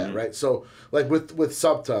of that, right? So like with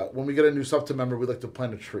Subta, when we get a new Subta member, we like to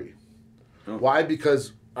plant a tree. Oh. Why?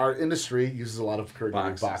 Because our industry uses a lot of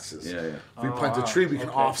corrugated boxes. Yeah. If we plant a tree, we can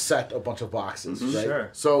offset a bunch of boxes, right? Sure.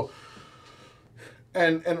 So,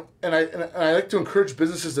 and I like to encourage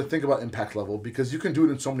businesses to think about impact level, because you can do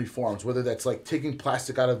it in so many forms. Whether that's like taking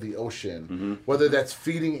plastic out of the ocean, whether that's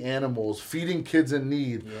feeding animals, feeding kids in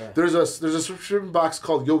need. Yeah. There's a subscription box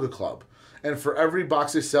called Yoga Club, and for every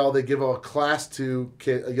box they sell, they give a yoga class to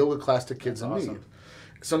kids in need.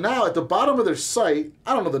 So now at the bottom of their site,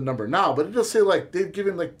 I don't know the number now, but it'll say like they've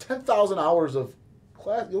given like 10,000 hours of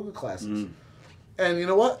yoga classes, and you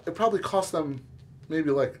know what? It probably cost them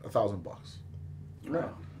maybe like $1,000. Right.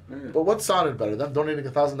 Yeah. But what sounded better, them donating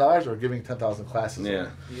 $1,000 or giving 10,000 classes? Yeah.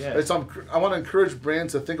 Right, so I want to encourage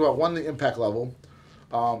brands to think about, one, the impact level.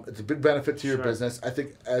 It's a big benefit to your business. I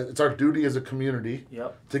think it's our duty as a community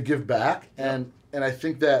to give back, and I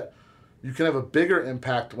think that you can have a bigger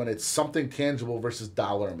impact when it's something tangible versus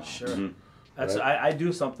dollar amount. Sure. That's I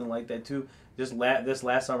do something like that too. This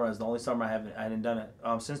last summer is the only summer I hadn't done it.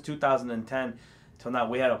 Since 2010 till now,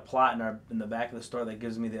 we had a plot in the back of the store that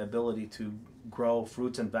gives me the ability to grow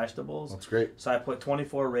fruits and vegetables. That's great. So I put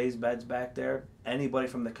 24 raised beds back there. Anybody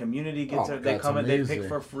from the community gets it. They come in, they pick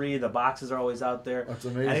for free. The boxes are always out there. That's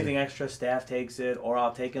amazing. Anything extra, staff takes it, or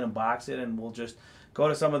I'll take it and box it, and we'll just go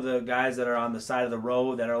to some of the guys that are on the side of the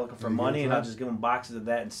road that are looking for money, and I'll just give them boxes of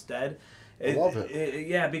that instead. I love it.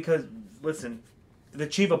 Yeah, because, listen, the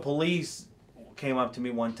chief of police came up to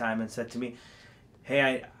me one time and said to me,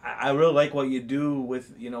 hey, I really like what you do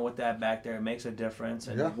with that back there. It makes a difference.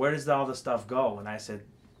 And where does all the stuff go? And I said,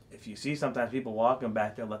 if you see sometimes people walking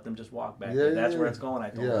back there, let them just walk back there. That's where it's going, I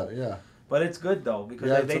told them. Yeah. But it's good, though,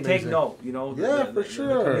 because they take note, for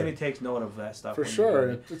sure. The community takes note of that stuff. For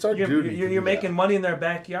sure. It's our duty. You're making money in their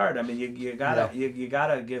backyard. I mean, you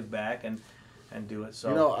gotta give back and do it.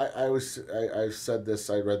 So I said this.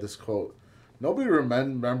 I read this quote. Nobody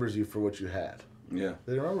remembers you for what you had. Yeah.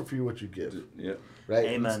 They remember for you what you give. Yeah. Right.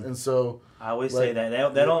 Amen. And so I always say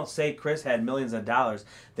that they don't say Chris had millions of dollars.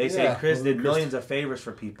 They say Chris did millions of favors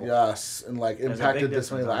for people. Yes, and impacted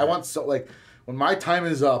this many lives. I want when my time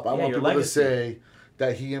is up, I want people to say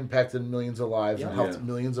that he impacted millions of lives and helped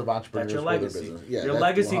millions of entrepreneurs grow their business. Yeah, your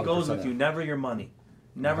legacy goes with you, never your money,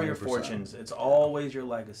 never 100%. Your fortunes. It's always your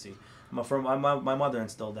legacy. My mother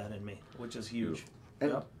instilled that in me, which is huge.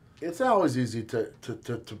 And it's not always easy to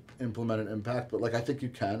implement an impact, but I think you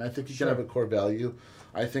can. I think you can have a core value.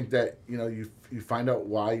 I think that you find out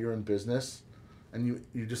why you're in business, and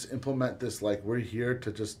you just implement this. We're here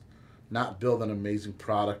to just not build an amazing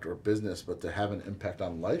product or business, but to have an impact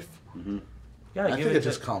on life. Mm-hmm. I think it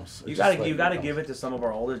just comes. You got to give it to some of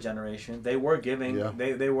our older generation. They were giving. Yeah.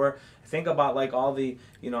 They were. Think about all the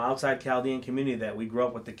outside Chaldean community that we grew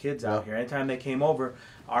up with, the kids out here. Anytime they came over,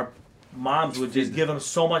 our moms would just give them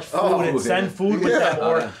so much food and send food with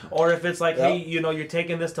them, or if it's hey, you're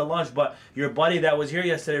taking this to lunch, but your buddy that was here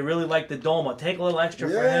yesterday really liked the Doma. Take a little extra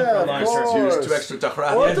for him for lunch. Here's 2 extra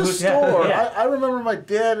tahra. Or at the store. I remember my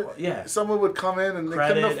dad. Someone would come in and they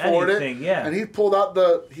couldn't afford it. And he pulled out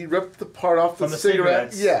he ripped the part off the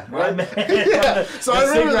cigarette. Yeah, right. So I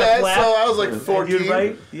remember that. So I was 14. And you'd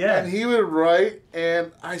write, and he would write,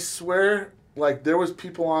 and I swear, there was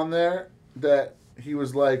people on there that he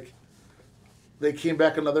was they came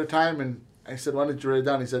back another time, and I said, why didn't you write it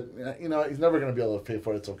down? He said, he's never going to be able to pay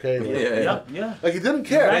for it. It's okay. Yeah. He didn't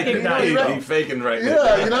care. He's faking right now.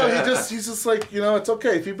 Yeah, he's just it's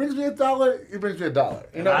okay. If he brings me $1, he brings me $1.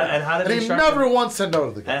 And how did he never once said no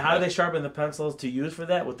to the guy. And how do they sharpen the pencils to use for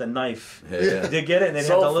that? With the knife. Yeah. They get it, and they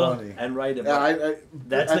have the little funny. And write it. Yeah,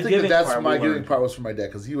 that's I the think giving that's part. My giving part was for my dad,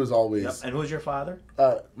 because he was always. Yep. And who's your father?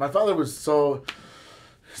 My father was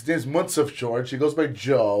his name's Munsif George. He goes by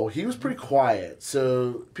Joe. He was pretty quiet.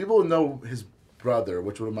 So people know his brother,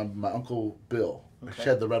 which would have my Uncle Bill. Okay. He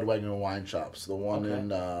had the Red Wagon wine shops. The one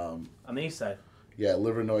in... on the east side. Yeah,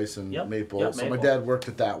 Livernois and Maple. So my dad worked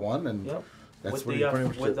at that one. And that's what he pretty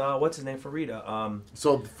much did. What's his name? Farida.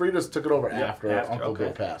 So Frida's took it over after Uncle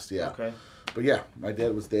Bill passed. Yeah. Okay. But my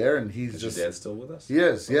dad was there, and he's Is your dad still with us? He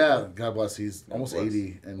is, yeah. God bless. He's almost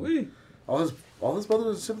 80. And all his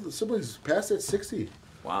brothers and siblings passed at 60.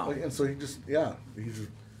 Wow. And so he just, he's,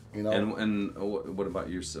 And what about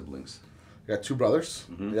your siblings? I got 2 brothers.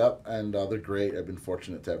 Mm-hmm. Yep. And they're great. I've been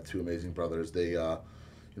fortunate to have 2 amazing brothers. They,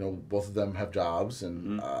 both of them have jobs.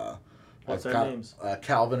 And what's their names?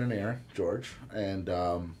 Calvin and Aaron, George. And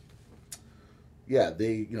yeah,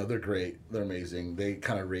 they're great. They're amazing. They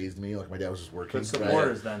kind of raised me. Like, my dad was just working. Good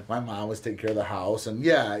supporters, then. My mom was taking care of the house. And,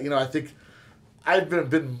 yeah, I think I've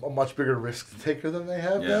been a much bigger risk taker than they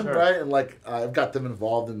have been, sure. right? And, like, I've got them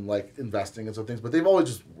involved in, like, investing and some things. But they've always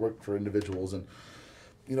just worked for individuals. And,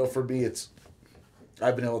 for me,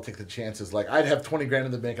 I've been able to take the chances. Like, I'd have 20 grand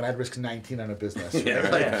in the bank and I'd risk 19 on a business.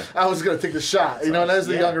 Right? Like, I was going to take the shot, and as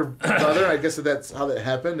the younger brother, I guess that's how that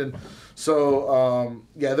happened. And so,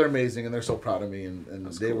 they're amazing, and they're so proud of me. And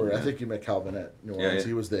they were, I think you met Calvin at New Orleans.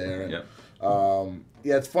 He was there. And,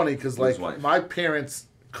 it's funny because, like, my parents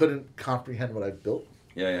couldn't comprehend what I built.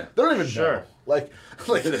 They don't even know. Like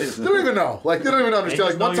they don't even know. Like, they don't even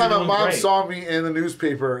understand. Like, one time my mom saw me in the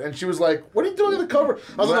newspaper, and she was like, "What are you doing on the cover?"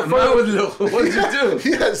 I was on the front. What did you do?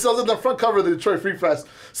 Yeah, so I was on the front cover of the Detroit Free Press.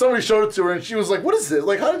 Somebody showed it to her, and she was like, "What is this?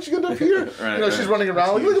 Like, how did you get up here?" She's running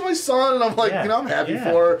around like, "Look at my son," and I'm like, I'm happy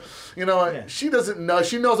for her. She doesn't know.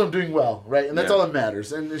 She knows I'm doing well, right? And that's all that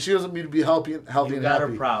matters. And she doesn't need to be healthy and happy. You got her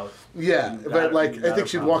proud. Yeah, but like, I think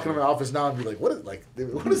she'd walk into my office now and be like, "What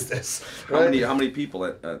is this?" Right? How many people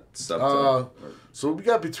at Subto? So we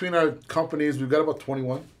got, between our companies, we've got about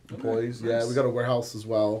 21 employees. Nice. Yeah, we got a warehouse as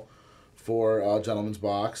well for Gentleman's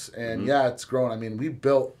Box, and it's grown. I mean, we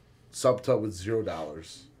built Subto with $0.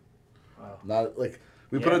 Wow. Not like.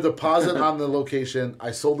 We put a deposit on the location.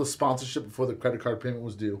 I sold the sponsorship before the credit card payment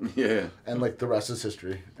was due. Yeah. And like, the rest is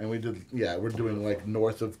history. And we did. We're doing like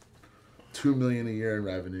north of $2 million a year in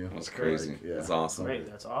revenue. That's crazy. That's awesome. Great.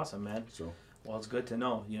 That's awesome, man. So, well, it's good to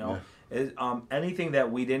know. Anything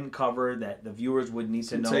that we didn't cover that the viewers would need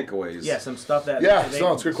to know. Takeaways. Yeah, some stuff that. It's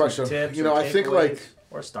a good question. Tips I think like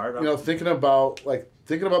or startup. Thinking about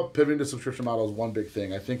pivoting to subscription model is one big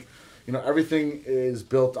thing. I think, everything is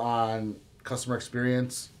built on customer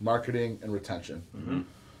experience, marketing, and retention.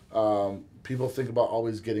 Mm-hmm. People think about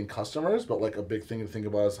always getting customers, but like, a big thing to think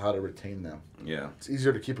about is how to retain them. Yeah, it's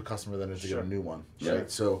easier to keep a customer than it is to get a new one. Right. Sure.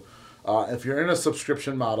 So, if you're in a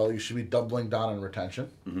subscription model, you should be doubling down on retention.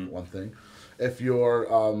 Mm-hmm. One thing. If you're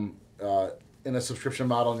in a subscription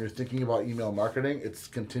model and you're thinking about email marketing, it's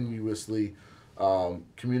continuously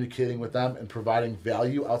communicating with them and providing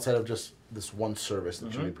value outside of just this one service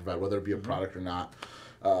that you may provide, whether it be a product or not.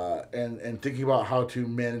 And thinking about how to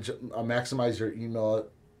maximize your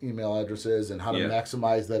email addresses and how to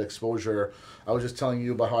maximize that exposure. I was just telling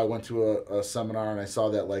you about how I went to a seminar and I saw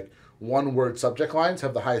that like one-word subject lines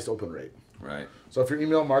have the highest open rate. Right. So if you're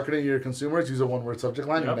email marketing your consumers, use a one-word subject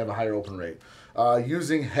line, you're going to have a higher open rate.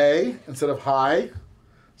 Using hey instead of hi,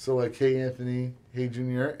 so like hey Anthony, hey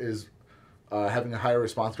Junior is having a higher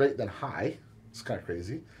response rate than hi. It's kind of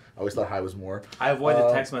crazy. I always thought hi was more. I avoid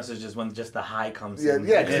the text messages when just the hi comes in.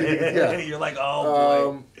 You're like,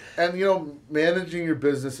 oh boy. And managing your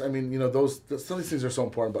business. I mean, some of these things are so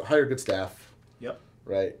important. But hire good staff. Yep.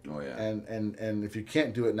 Right. Oh yeah. And if you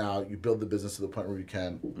can't do it now, you build the business to the point where you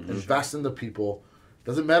can. Mm-hmm. Invest in the people.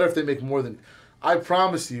 Doesn't matter if they make more than. I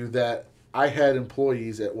promise you that I had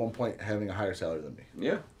employees at one point having a higher salary than me.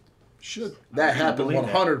 Yeah. Should that happen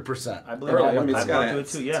 100%? I believe that. I mean, it's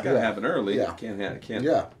got to happen early. Yeah.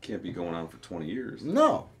 It can't be going on for 20 years.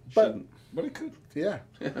 No, but it could. Yeah.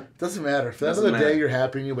 Doesn't matter. If at the end of the day you're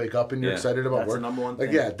happy and you wake up and you're excited about work. That's the number one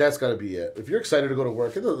thing. That's got to be it. If you're excited to go to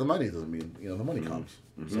work, the money doesn't mean the money comes.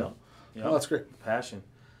 Mm-hmm. So, that's great. Passion.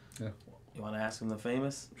 Yeah. You want to ask him the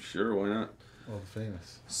famous? Sure, why not? Oh, the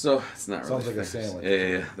famous. So it's not Sounds really like famous. A sandwich.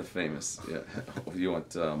 Yeah, the famous. Yeah. You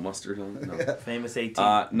want mustard on it? No. Famous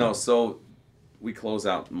 18. No. So we close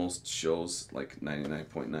out most shows, like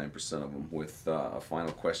 99.9% of them, with a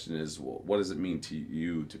final question: is what does it mean to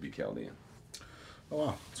you to be Chaldean? Oh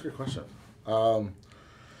wow, that's a good question. What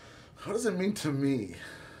does it mean to me?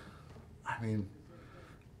 I mean,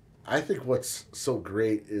 I think what's so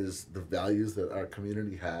great is the values that our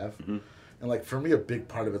community have. Mm-hmm. And, like, for me, a big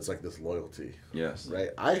part of it's, like, this loyalty. Yes. Right?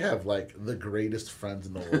 I have, like, the greatest friends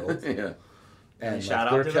in the world. Yeah. And, like,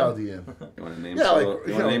 they're Chaldean. You want to name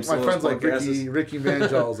my friends, like, Ricky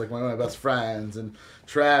Manjos, like, one of my best friends, and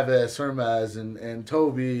Travis, Hermes, and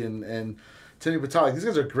Toby, and Timmy Patalik. These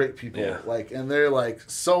guys are great people. Yeah. Like, and they're, like,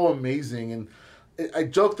 so amazing. And I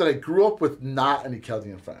joke that I grew up with not any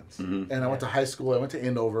Chaldean friends. Mm-hmm. And I went to high school. I went to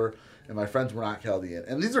Andover, and my friends were not Chaldean.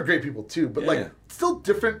 And these are great people, too. But, like, still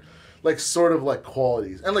different... like, sort of, like,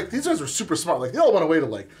 qualities. And, like, these guys are super smart. Like, they all went away to,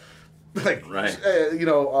 like right.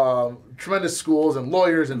 Tremendous schools and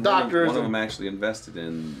lawyers and doctors. One of them actually invested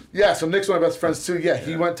in... Yeah, so Nick's one of my best friends, too. Yeah,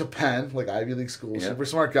 he went to Penn, like, Ivy League school. Yeah. Super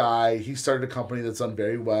smart guy. He started a company that's done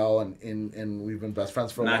very well, and we've been best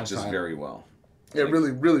friends for a long time. Not just very well. Yeah, like,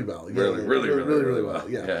 really well. Yeah, really well.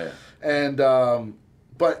 Yeah. And,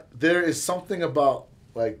 but there is something about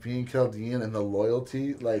like being Chaldean and the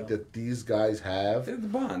loyalty like that these guys have. The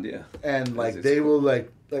bond, yeah. And like they will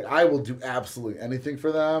like I will do absolutely anything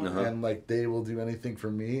for them, and like they will do anything for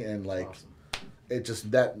me, and like it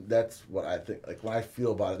just that's what I think. Like when I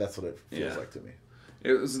feel about it, that's what it feels like to me.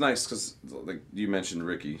 It was nice because like you mentioned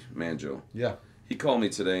Ricky Manjo. Yeah. He called me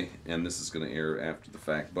today, and this is going to air after the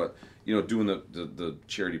fact, but you know, doing the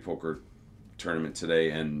charity poker tournament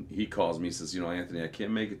today, and he calls me, says, you know, Anthony, I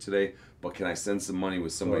can't make it today, but can I send some money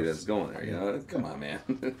with somebody that's going there? You know, come on, man.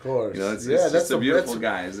 Of course. You know, it's just a beautiful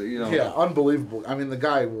guy. You know. Yeah, unbelievable. I mean, the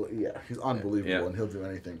guy will. Yeah, he's unbelievable, and he'll do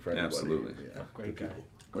anything for anybody. Absolutely. Yeah, great guy.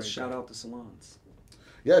 Let's shout out the salons.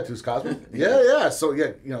 Yeah, to his Cosmo. yeah. So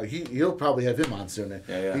yeah, you know, he'll probably have him on soon.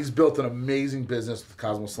 Yeah. He's built an amazing business with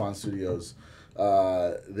Cosmo Salon Studios.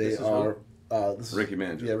 This is Ricky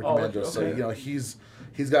Manjo. Yeah, Ricky Manjo. Okay. So you know, he's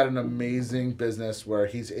got an amazing business where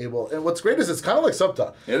he's able. And what's great is it's kind of like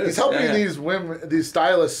Subta. He's helping these women, these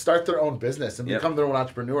stylists, start their own business and become their own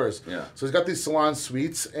entrepreneurs. Yeah. So he's got these salon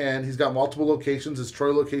suites, and he's got multiple locations. His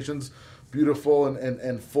Troy location's beautiful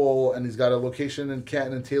and full, and he's got a location in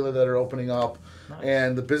Canton and Taylor that are opening up. Nice.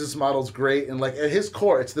 And the business model's great, and like at his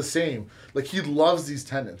core, it's the same. Like he loves these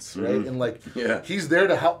tenants, right? And like he's there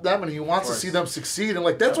to help them, and he wants to see them succeed, and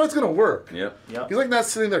like that's why it's gonna work. Yep. He's like not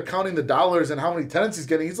sitting there counting the dollars and how many tenants he's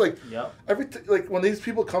getting. He's like like when these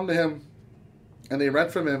people come to him, and they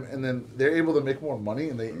rent from him, and then they're able to make more money,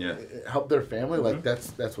 and they help their family. Like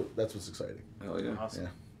that's what's exciting. Hell yeah!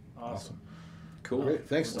 Awesome. Cool. Great.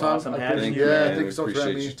 Thanks, Tom. Awesome thank you. Thank you so much for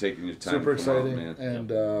having me. You taking your time. Super exciting, out, man.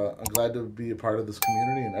 and I'm glad to be a part of this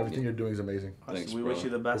community, and everything you're doing is amazing. Thanks, we wish you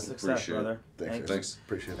the best success, brother. Thanks.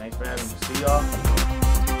 Appreciate it. Thanks for having me. See y'all.